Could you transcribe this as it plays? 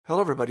Hello,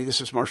 everybody. This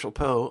is Marshall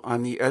Poe.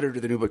 I'm the editor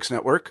of the New Books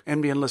Network.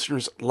 NBN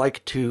listeners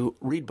like to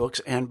read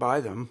books and buy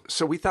them.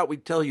 So we thought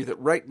we'd tell you that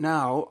right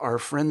now, our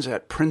friends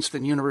at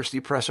Princeton University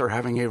Press are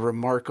having a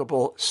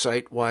remarkable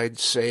site-wide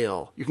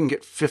sale. You can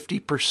get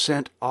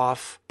 50%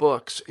 off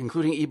books,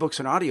 including ebooks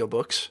and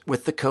audiobooks,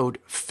 with the code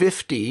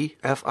 50,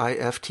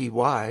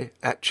 F-I-F-T-Y,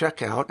 at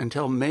checkout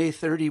until May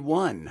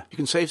 31. You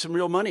can save some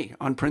real money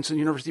on Princeton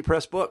University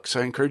Press books.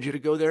 I encourage you to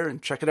go there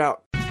and check it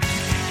out.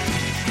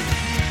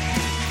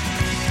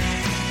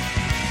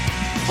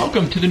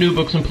 Welcome to the New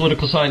Books in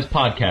Political Science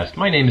podcast.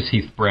 My name is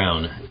Heath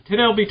Brown.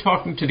 Today I'll be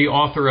talking to the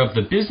author of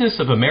The Business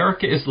of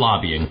America is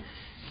Lobbying,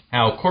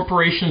 How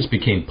Corporations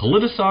Became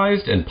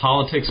Politicized and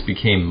Politics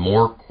Became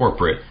More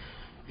Corporate.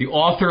 The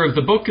author of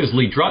the book is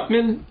Lee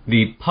Drutman.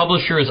 The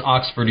publisher is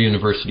Oxford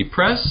University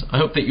Press. I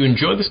hope that you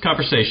enjoyed this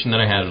conversation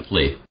that I had with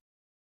Lee.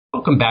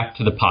 Welcome back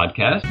to the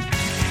podcast.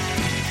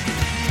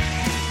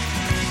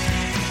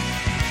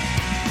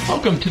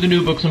 Welcome to the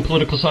New Books in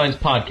Political Science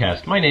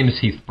podcast. My name is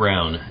Heath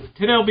Brown.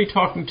 Today I'll be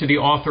talking to the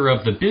author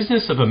of The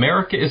Business of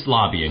America is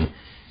Lobbying,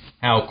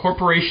 How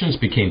Corporations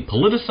Became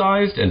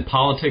Politicized and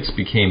Politics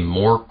Became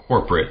More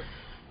Corporate.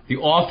 The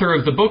author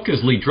of the book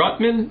is Lee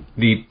Drutman.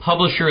 The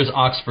publisher is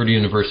Oxford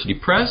University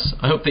Press.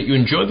 I hope that you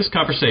enjoyed this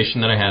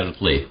conversation that I had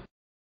with Lee.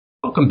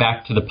 Welcome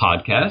back to the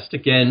podcast.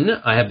 Again,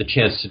 I have the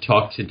chance to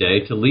talk today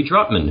to Lee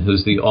Drutman,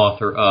 who's the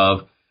author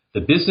of The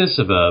Business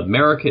of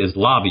America is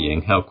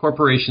Lobbying, How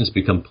Corporations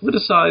Become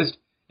Politicized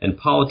and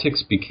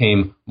Politics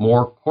Became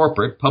More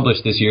Corporate,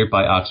 published this year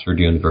by Oxford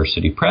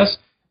University Press.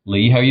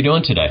 Lee, how are you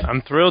doing today?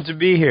 I'm thrilled to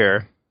be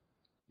here.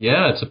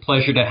 Yeah, it's a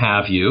pleasure to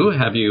have you.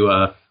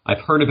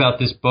 I've heard about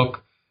this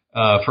book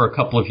for a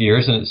couple of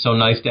years, and it's so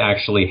nice to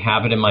actually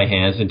have it in my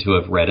hands and to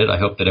have read it. I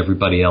hope that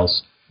everybody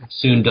else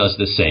soon does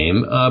the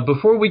same.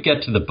 Before we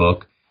get to the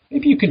book,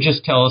 maybe you could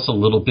just tell us a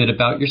little bit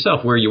about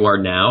yourself, where you are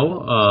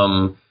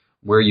now,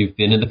 where you've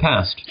been in the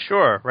past.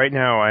 Sure. Right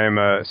now I am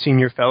a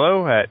senior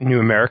fellow at New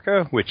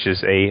America, which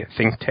is a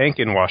think tank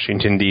in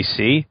Washington,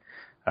 D.C.,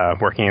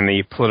 working in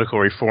the political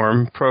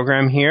reform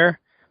program here.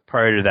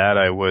 Prior to that,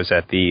 I was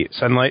at the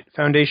Sunlight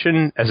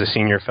Foundation as a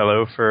senior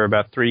fellow for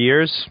about 3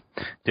 years.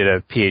 Did a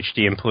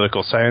PhD in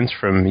political science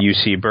from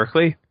UC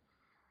Berkeley.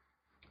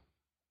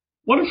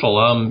 Wonderful.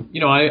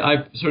 I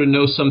sort of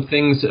know some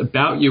things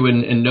about you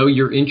and know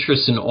your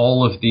interest in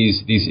all of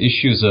these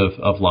issues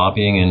of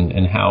lobbying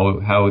and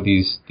how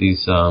these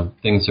things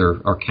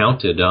are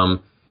counted.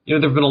 There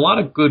have been a lot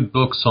of good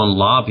books on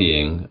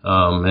lobbying,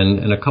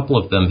 and a couple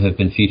of them have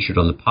been featured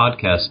on the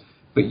podcast.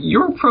 But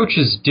your approach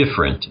is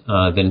different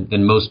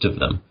than most of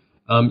them.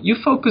 You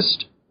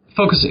focus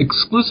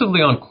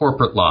exclusively on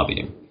corporate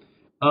lobbying.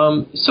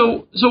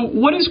 So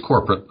what is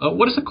corporate?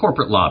 What is a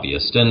corporate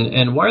lobbyist,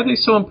 and why are they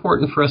so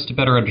important for us to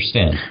better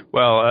understand?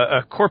 Well,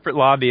 a corporate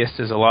lobbyist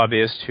is a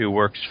lobbyist who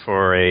works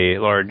for a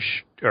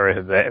large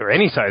or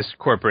any size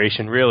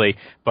corporation, really,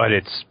 but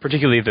it's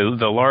particularly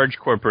the large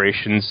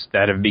corporations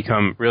that have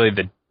become really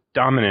the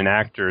dominant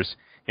actors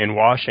in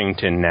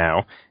Washington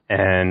now,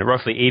 and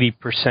roughly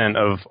 80%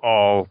 of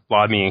all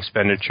lobbying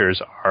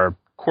expenditures are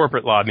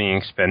corporate lobbying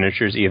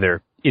expenditures,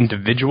 either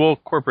individual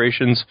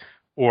corporations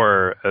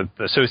or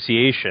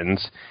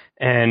associations.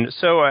 And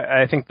so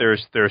I think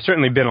there's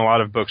certainly been a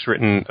lot of books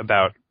written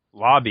about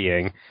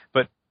lobbying,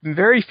 but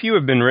very few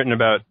have been written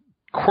about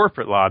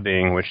corporate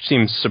lobbying, which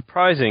seems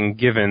surprising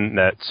given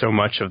that so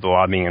much of the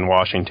lobbying in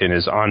Washington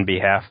is on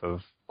behalf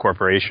of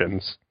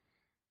corporations.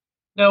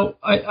 Now,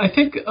 I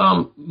think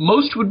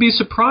most would be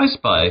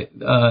surprised by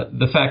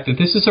the fact that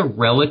this is a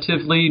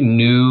relatively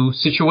new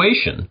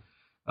situation.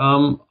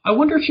 I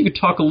wonder if you could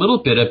talk a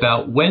little bit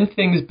about when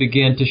things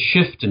began to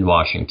shift in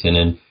Washington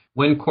and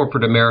when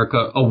corporate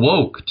America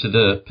awoke to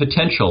the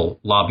potential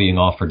lobbying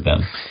offered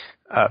them.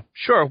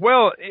 Sure.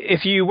 Well,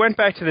 if you went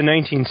back to the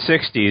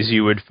 1960s,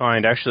 you would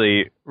find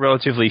actually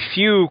relatively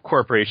few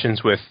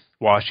corporations with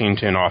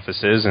Washington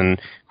offices,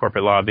 and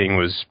corporate lobbying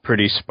was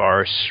pretty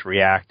sparse,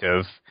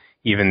 reactive.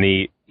 Even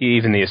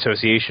the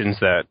associations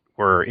that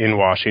were in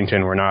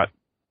Washington were not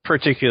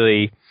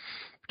particularly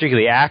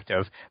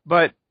active.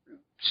 But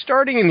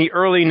starting in the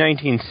early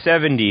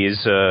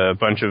 1970s, a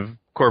bunch of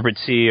corporate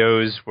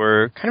CEOs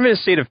were kind of in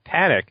a state of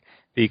panic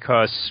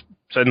because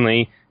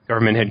suddenly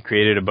government had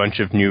created a bunch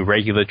of new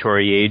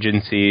regulatory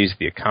agencies,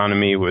 the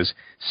economy was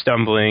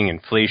stumbling,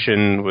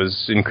 inflation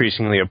was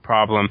increasingly a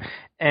problem,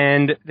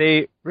 and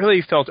they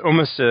really felt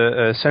almost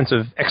a sense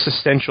of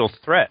existential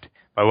threat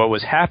by what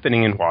was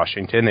happening in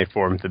Washington. They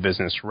formed the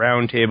Business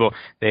Roundtable,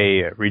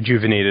 they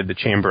rejuvenated the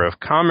Chamber of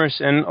Commerce,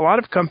 and a lot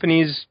of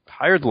companies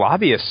hired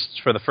lobbyists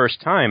for the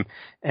first time,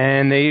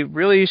 and they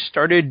really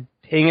started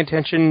paying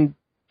attention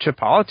to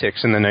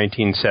politics in the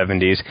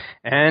 1970s,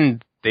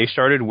 and they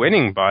started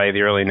winning by the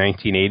early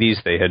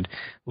 1980s. They had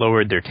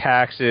lowered their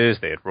taxes,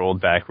 they had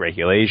rolled back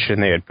regulation,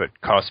 they had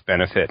put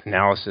cost-benefit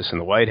analysis in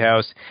the White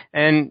House,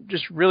 and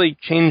just really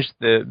changed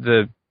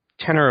the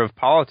tenor of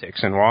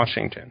politics in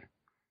Washington.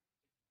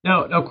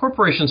 Now,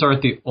 corporations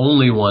aren't the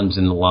only ones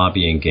in the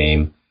lobbying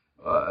game.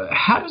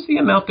 how does the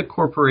amount that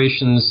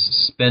corporations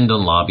spend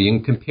on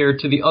lobbying compare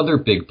to the other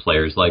big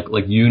players like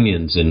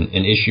unions and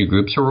issue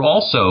groups who are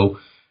also,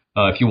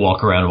 if you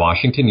walk around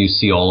Washington, you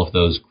see all of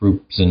those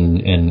groups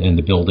and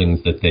the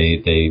buildings that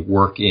they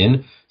work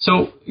in.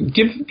 So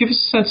give us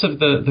a sense of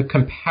the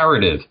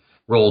comparative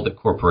role that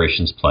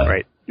corporations play.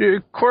 Right.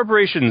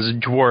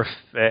 Corporations dwarf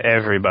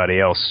everybody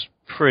else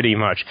pretty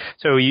much.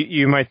 So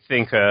you might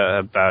think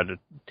about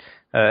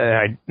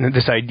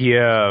this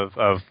idea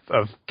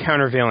of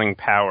countervailing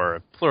power,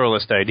 a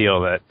pluralist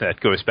ideal that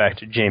goes back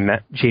to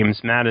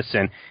James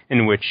Madison,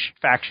 in which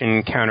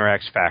faction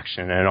counteracts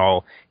faction and it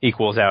all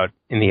equals out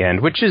in the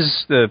end, which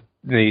is the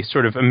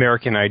sort of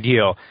American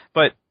ideal.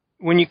 But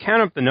when you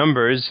count up the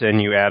numbers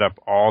and you add up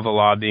all the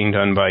lobbying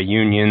done by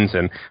unions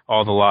and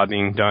all the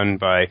lobbying done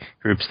by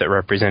groups that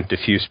represent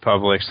diffuse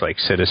publics like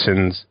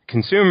citizens,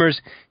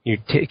 consumers, you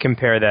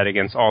compare that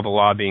against all the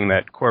lobbying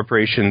that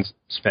corporations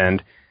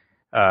spend,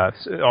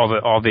 all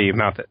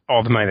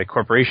the money that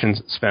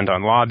corporations spend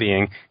on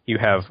lobbying, you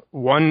have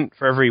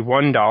for every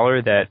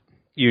 $1 that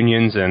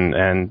unions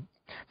and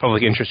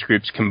public interest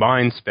groups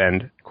combined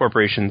spend,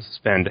 corporations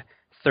spend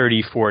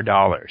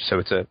 $34. So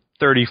it's a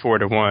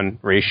 34-to-1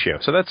 ratio.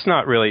 So that's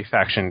not really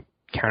faction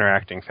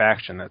counteracting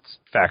faction. That's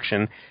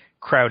faction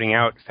crowding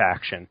out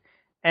faction.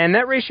 And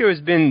that ratio has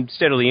been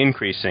steadily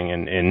increasing.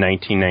 In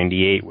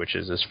 1998, which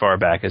is as far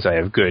back as I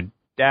have good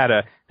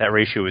data, that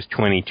ratio was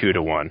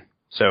 22-to-1.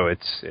 So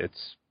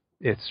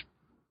it's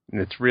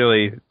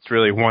really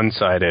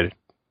one-sided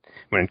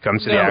when it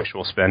comes to the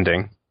actual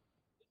spending.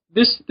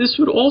 This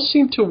would all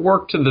seem to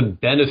work to the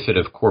benefit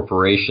of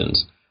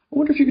corporations. I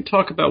wonder if you could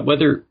talk about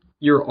whether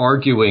you're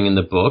arguing in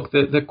the book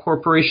that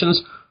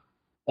corporations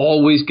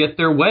always get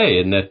their way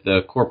and that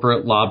the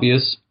corporate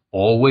lobbyists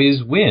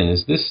always win.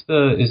 Is this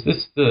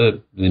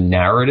the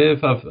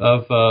narrative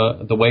of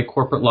the way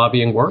corporate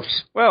lobbying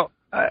works? Well,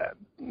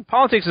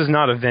 politics is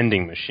not a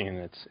vending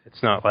machine.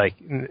 It's not like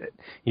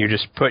you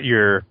just put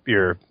your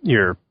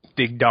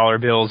big dollar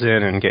bills in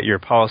and get your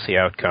policy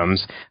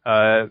outcomes.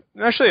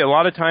 Actually, a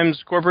lot of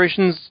times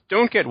corporations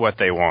don't get what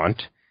they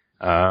want.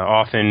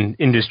 Often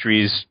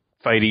industries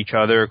fight each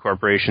other,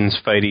 corporations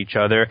fight each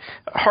other.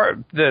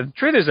 The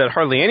truth is that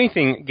hardly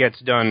anything gets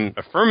done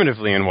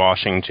affirmatively in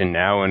Washington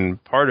now,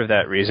 and part of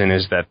that reason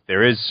is that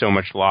there is so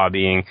much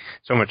lobbying,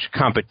 so much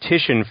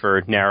competition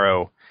for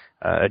narrow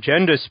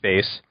agenda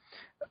space.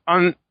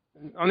 On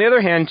the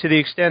other hand, to the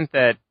extent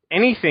that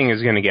anything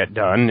is going to get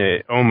done,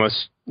 it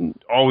almost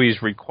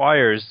always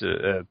requires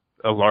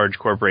a large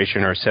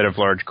corporation or a set of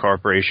large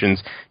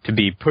corporations to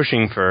be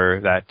pushing for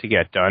that to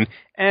get done.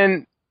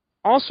 And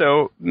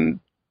also,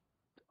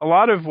 a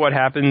lot of what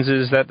happens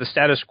is that the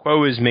status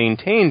quo is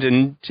maintained,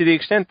 and to the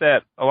extent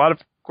that a lot of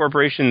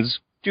corporations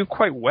do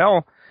quite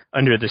well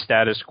under the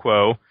status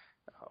quo,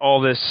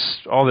 all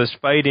this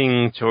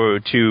fighting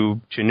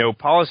to no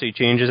policy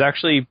change is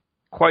actually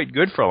quite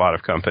good for a lot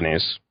of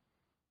companies.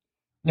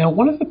 Now,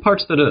 one of the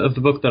parts of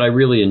the book that I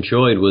really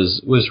enjoyed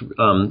was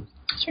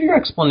your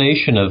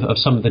explanation of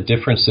some of the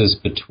differences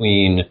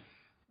between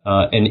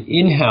an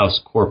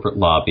in-house corporate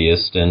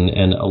lobbyist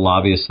and a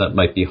lobbyist that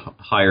might be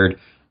hired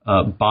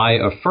by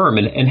a firm,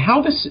 and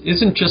how this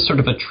isn't just sort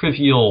of a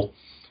trivial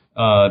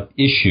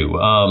issue.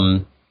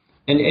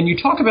 And you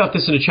talk about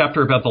this in a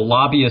chapter about the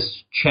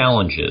lobbyist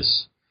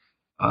challenges.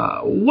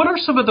 What are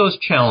some of those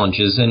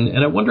challenges? And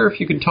I wonder if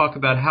you could talk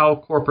about how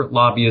corporate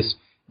lobbyists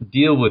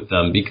deal with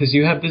them, because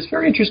you have this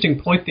very interesting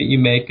point that you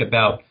make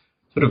about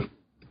sort of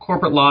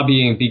corporate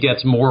lobbying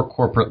begets more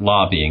corporate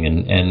lobbying,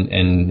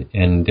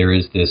 and there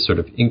is this sort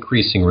of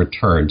increasing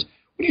returns.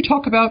 Would you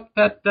talk about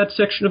that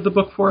section of the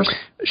book for us?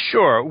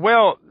 Sure.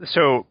 Well,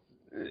 so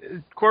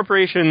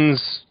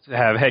corporations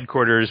have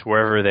headquarters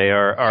wherever they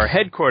are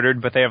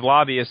headquartered, but they have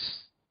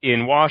lobbyists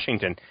in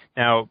Washington.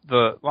 Now,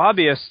 the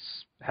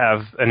lobbyists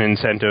have an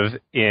incentive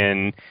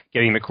in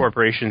getting the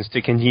corporations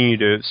to continue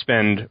to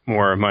spend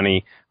more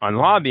money on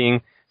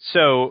lobbying.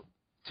 So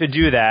to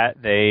do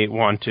that, they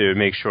want to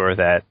make sure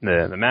that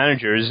the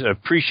managers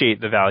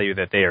appreciate the value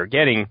that they are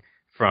getting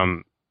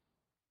from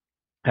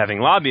having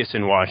lobbyists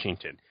in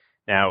Washington.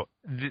 Now,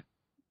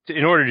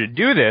 in order to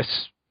do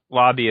this,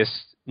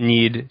 lobbyists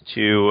need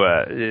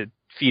to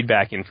feed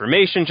back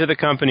information to the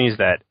companies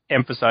that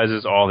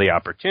emphasizes all the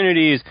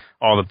opportunities,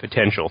 all the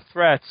potential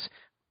threats.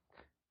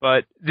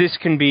 But this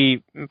can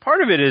be,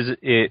 part of it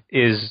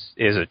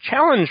is a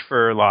challenge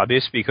for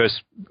lobbyists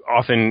because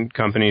often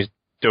companies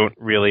don't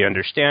really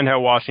understand how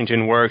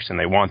Washington works and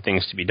they want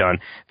things to be done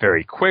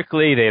very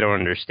quickly. They don't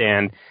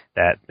understand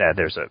that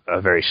there's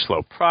a very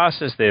slow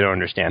process. They don't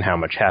understand how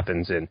much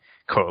happens in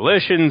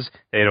coalitions.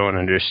 They don't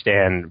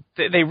understand,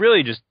 they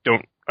really just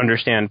don't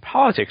understand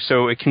politics.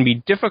 So it can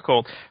be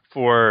difficult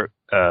for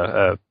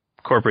a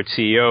corporate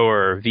CEO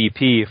or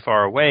VP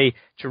far away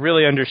to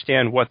really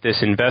understand what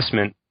this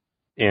investment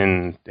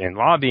in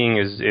lobbying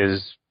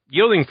is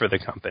yielding for the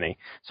company.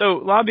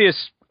 So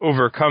lobbyists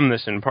overcome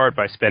this in part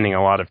by spending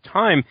a lot of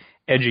time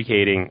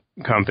educating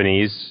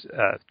companies,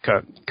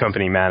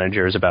 company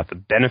managers about the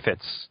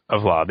benefits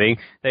of lobbying.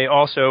 They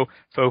also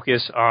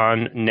focus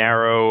on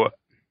narrow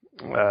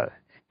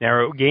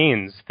narrow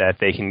gains that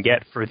they can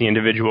get for the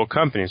individual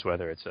companies,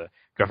 whether it's a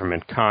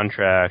government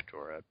contract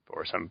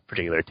or some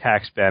particular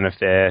tax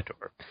benefit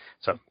or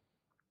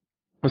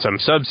some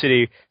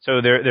subsidy.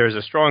 So there's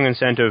a strong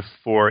incentive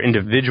for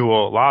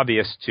individual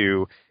lobbyists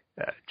to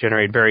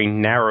generate very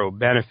narrow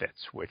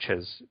benefits, which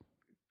has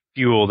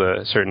fueled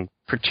a certain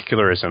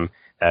particularism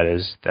that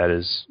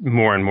is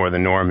more and more the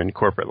norm in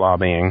corporate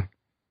lobbying.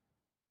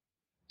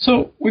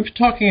 So we've been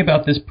talking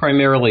about this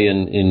primarily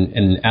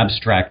in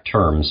abstract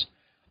terms.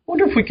 I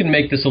wonder if we can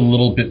make this a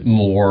little bit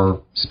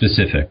more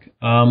specific.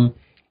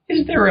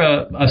 Is there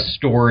a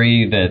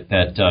story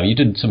that you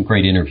did some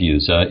great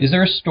interviews? Is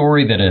there a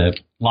story that a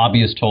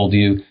lobbyist told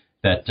you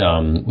that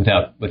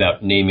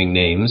without naming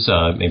names,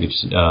 maybe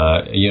just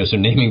so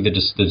naming the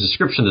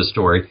description of the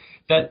story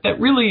that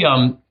really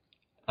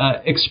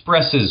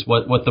expresses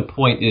what the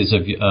point is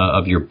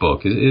of your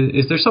book?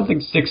 Is there something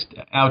that sticks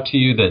out to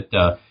you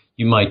that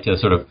you might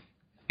sort of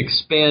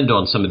expand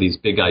on some of these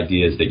big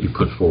ideas that you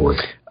put forward?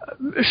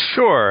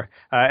 Sure.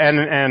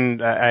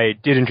 And I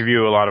did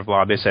interview a lot of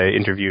lobbyists. I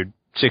interviewed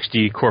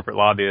 60 corporate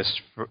lobbyists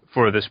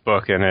for this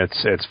book, and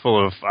it's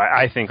full of,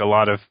 I think, a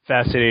lot of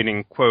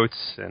fascinating quotes,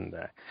 and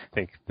I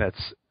think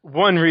that's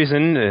one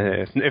reason,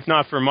 if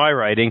not for my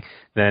writing,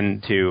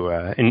 then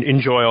to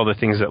enjoy all the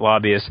things that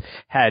lobbyists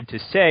had to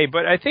say.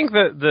 But I think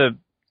the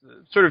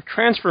sort of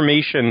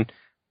transformation,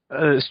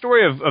 the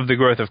story of the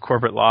growth of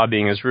corporate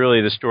lobbying is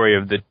really the story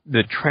of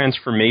the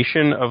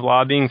transformation of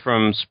lobbying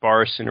from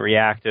sparse and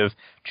reactive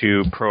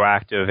to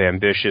proactive,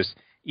 ambitious,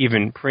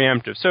 even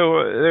preemptive.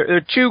 So there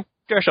are two.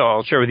 Actually,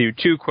 I'll share with you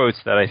two quotes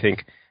that I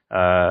think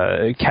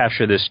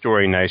capture this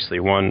story nicely.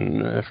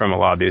 One from a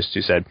lobbyist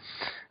who said,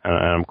 and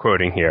I'm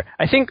quoting here,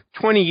 "I think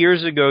 20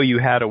 years ago you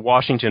had a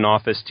Washington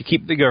office to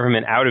keep the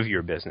government out of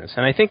your business.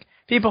 And I think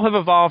people have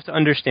evolved to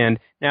understand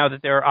now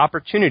that there are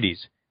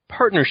opportunities,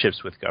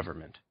 partnerships with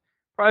government.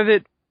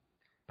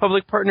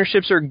 Private-public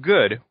partnerships are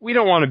good. We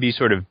don't want to be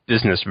sort of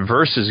business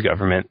versus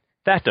government.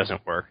 That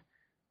doesn't work.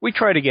 We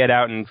try to get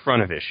out in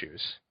front of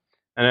issues."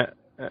 And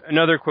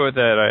another quote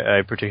that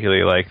I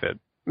particularly like that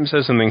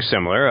says something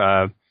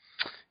similar.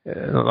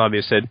 The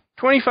lobbyist said,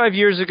 25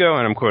 years ago,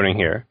 and I'm quoting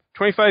here,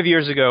 25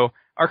 years ago,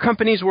 our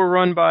companies were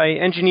run by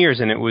engineers,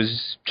 and it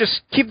was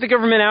just keep the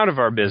government out of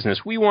our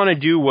business. We want to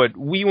do what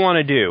we want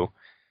to do.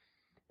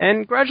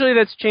 And gradually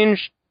that's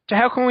changed to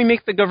how can we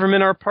make the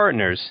government our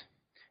partners?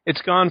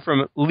 It's gone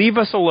from leave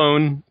us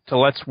alone to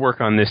let's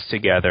work on this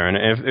together. And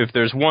if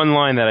there's one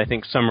line that I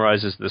think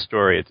summarizes the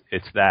story,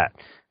 it's that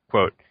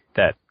quote,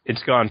 that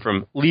it's gone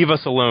from leave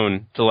us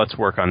alone to let's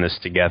work on this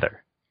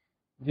together.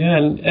 Yeah,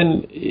 and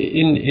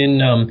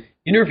in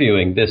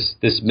interviewing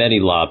this many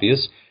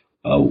lobbyists,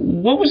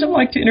 what was it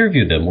like to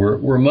interview them?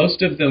 Were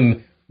most of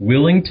them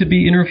willing to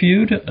be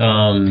interviewed?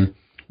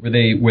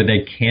 Were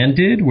they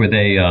candid? Were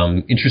they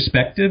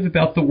introspective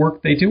about the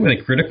work they do? Were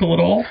they critical at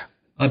all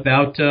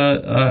about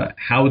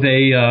how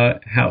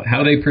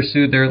they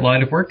pursued their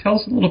line of work? Tell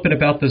us a little bit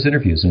about those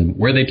interviews and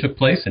where they took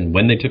place and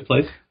when they took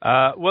place.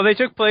 Well, they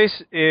took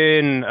place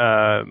in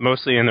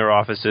mostly in their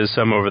offices,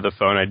 some over the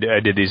phone. I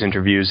did these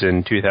interviews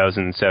in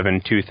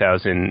 2007,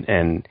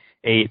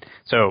 2008.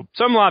 So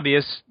some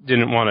lobbyists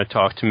didn't want to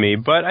talk to me,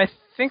 but I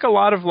think a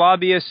lot of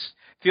lobbyists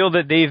feel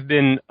that they've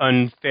been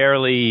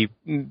unfairly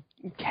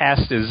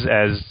cast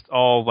as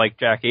all like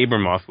Jack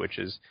Abramoff, which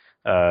is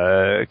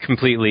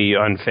completely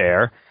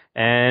unfair.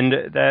 And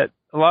that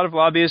a lot of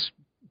lobbyists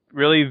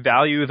really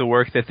value the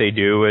work that they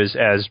do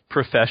as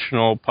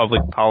professional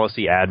public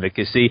policy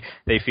advocacy.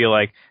 They feel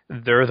like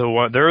they're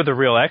the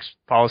real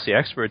policy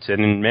experts,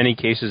 and in many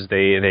cases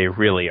they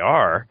really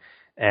are,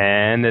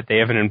 and that they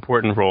have an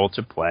important role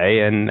to play,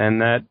 and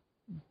that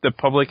the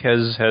public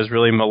has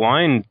really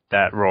maligned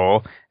that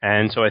role.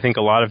 And so I think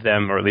a lot of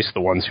them, or at least the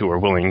ones who were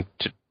willing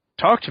to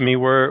talk to me,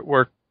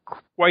 were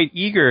quite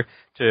eager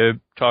to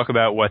talk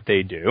about what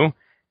they do,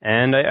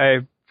 and I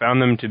found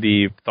them to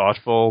be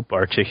thoughtful,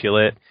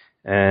 articulate,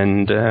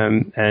 and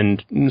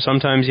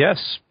sometimes,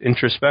 yes,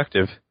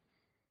 introspective.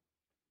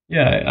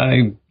 Yeah,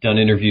 I've done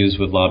interviews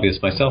with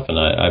lobbyists myself, and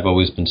I've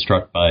always been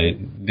struck by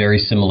very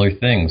similar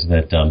things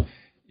that,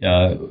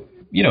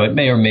 it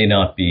may or may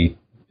not be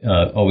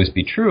always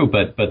be true,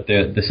 but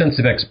the sense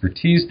of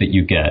expertise that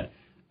you get,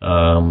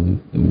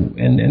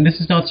 and this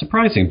is not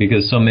surprising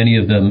because so many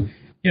of them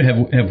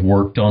have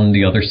worked on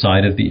the other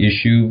side of the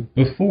issue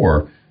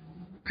before.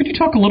 Could you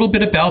talk a little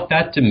bit about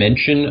that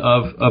dimension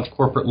of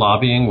corporate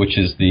lobbying, which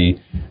is the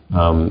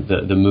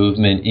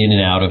movement in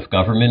and out of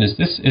government? Is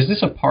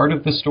this a part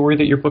of the story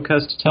that your book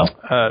has to tell?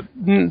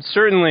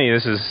 Certainly,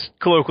 this is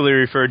colloquially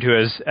referred to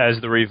as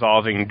the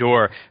revolving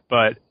door,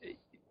 but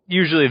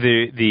usually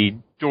the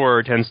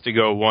door tends to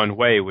go one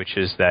way, which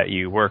is that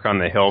you work on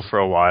the Hill for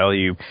a while,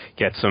 you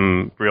get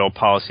some real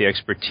policy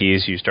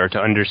expertise, you start to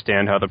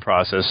understand how the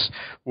process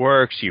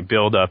works, you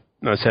build up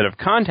a set of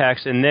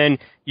contacts, and then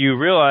you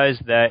realize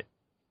that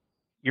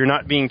you're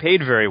not being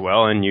paid very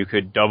well, and you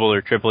could double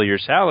or triple your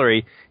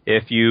salary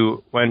if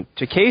you went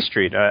to K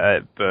Street.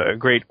 A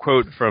great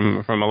quote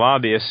from a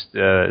lobbyist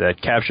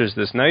that captures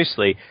this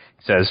nicely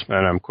says,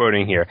 and I'm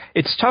quoting here,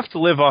 "It's tough to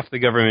live off the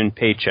government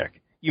paycheck.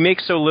 You make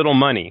so little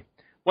money.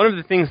 One of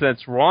the things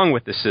that's wrong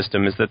with the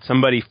system is that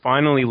somebody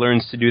finally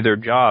learns to do their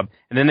job,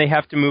 and then they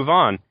have to move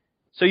on.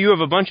 So you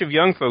have a bunch of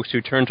young folks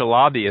who turn to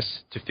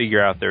lobbyists to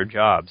figure out their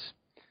jobs."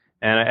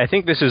 And I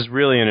think this is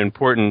really an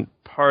important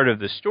part of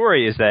the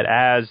story, is that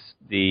as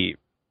the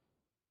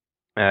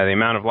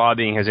amount of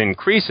lobbying has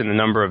increased and the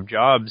number of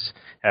jobs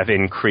have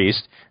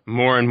increased,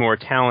 more and more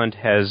talent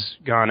has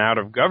gone out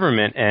of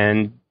government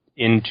and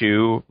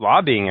into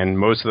lobbying, and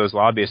most of those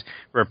lobbyists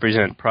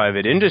represent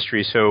private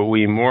industry. So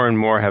we more and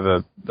more have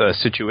a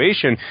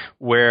situation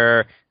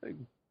where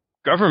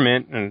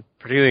government, and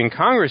particularly in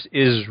Congress,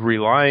 is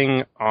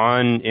relying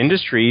on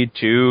industry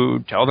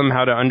to tell them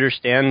how to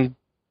understand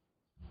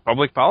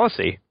public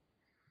policy.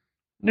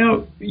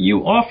 Now, you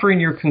offer in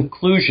your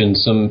conclusion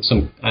some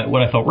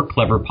what I thought were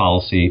clever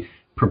policy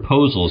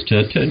proposals to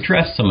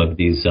address some of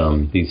these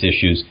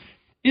issues.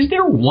 Is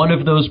there one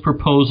of those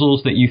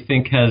proposals that you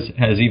think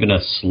has even a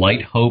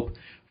slight hope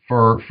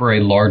for a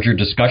larger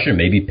discussion,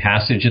 maybe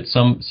passage at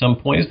some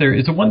point? Is there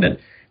one that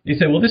you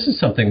say, well, this is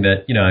something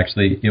that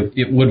actually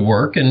it would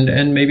work,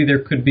 and maybe there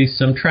could be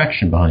some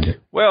traction behind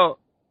it? Well,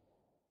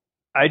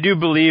 I do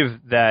believe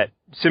that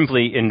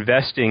simply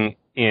investing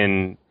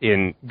in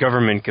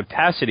government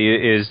capacity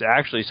is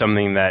actually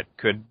something that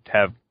could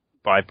have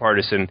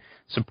bipartisan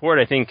support.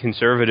 I think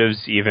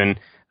conservatives even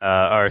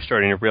are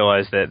starting to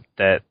realize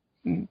that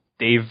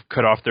they've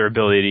cut off their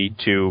ability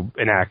to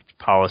enact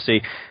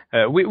policy.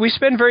 We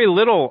spend very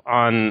little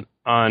on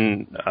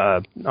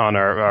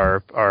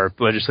our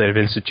legislative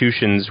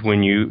institutions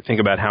when you think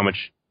about how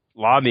much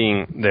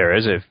lobbying there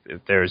is. If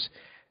there's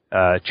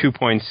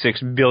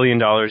 $2.6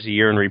 billion a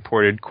year in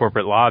reported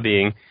corporate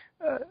lobbying,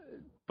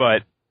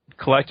 but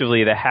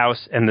collectively the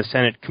House and the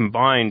Senate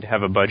combined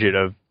have a budget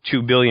of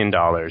 $2 billion.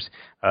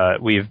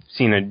 We've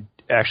seen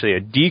actually a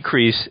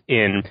decrease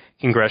in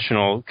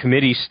congressional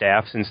committee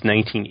staff since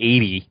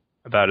 1980,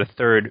 about a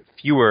third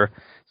fewer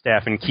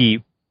staff in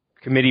key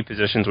committee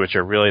positions, which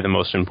are really the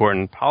most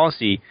important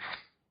policy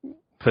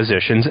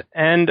positions.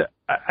 And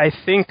I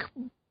think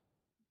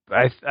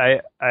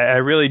I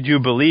really do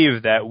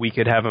believe that we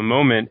could have a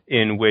moment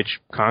in which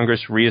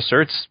Congress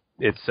reasserts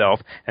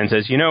itself and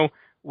says,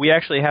 we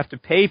actually have to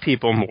pay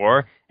people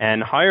more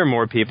and hire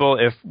more people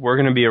if we're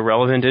going to be a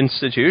relevant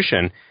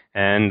institution.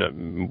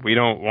 And we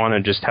don't want to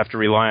just have to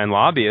rely on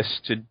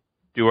lobbyists to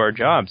do our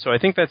job. So I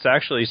think that's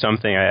actually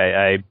something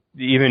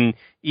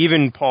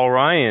even Paul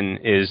Ryan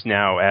is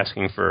now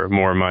asking for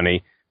more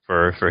money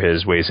for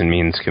his Ways and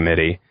Means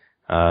Committee.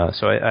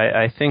 So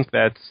I think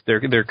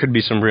there could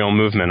be some real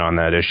movement on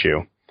that issue.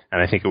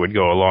 And I think it would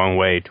go a long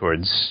way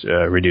towards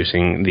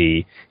reducing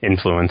the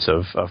influence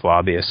of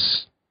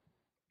lobbyists.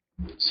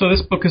 So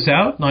this book is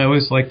out, and I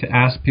always like to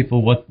ask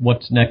people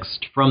what's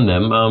next from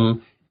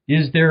them.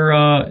 Is there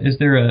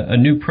a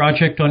new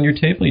project on your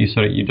table? You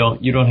said you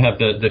don't have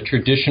the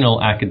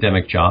traditional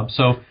academic job.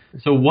 So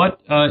what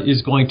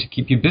is going to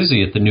keep you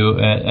busy at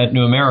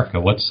New America?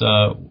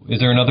 Is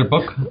there another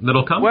book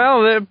that'll come?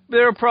 Well,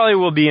 there probably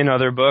will be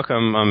another book.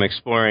 I'm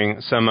exploring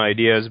some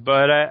ideas,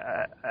 but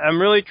I'm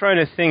really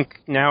trying to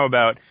think now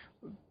about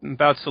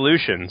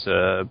solutions,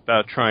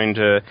 about trying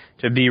to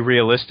be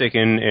realistic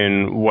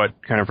in what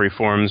kind of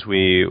reforms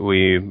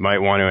we might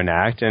want to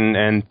enact,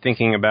 and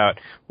thinking about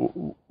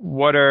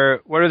what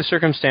are the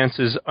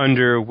circumstances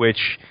under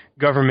which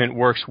government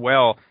works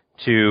well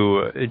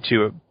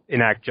to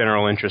enact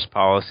general interest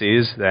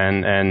policies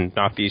and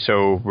not be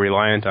so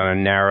reliant on a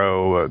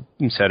narrow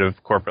set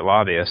of corporate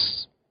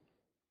lobbyists.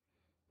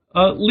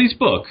 Lee's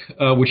book,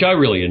 which I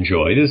really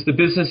enjoyed, is The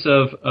Business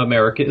of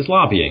America is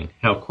Lobbying: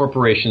 How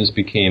Corporations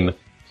Became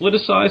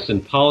Politicized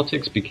and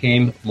Politics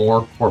Became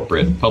More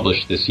Corporate,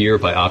 published this year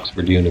by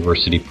Oxford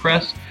University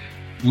Press.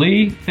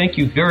 Lee, thank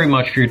you very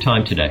much for your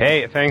time today.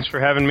 Hey, thanks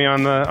for having me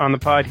on the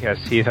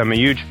podcast, Heath. I'm a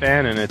huge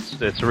fan, and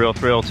it's a real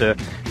thrill to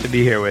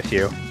be here with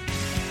you.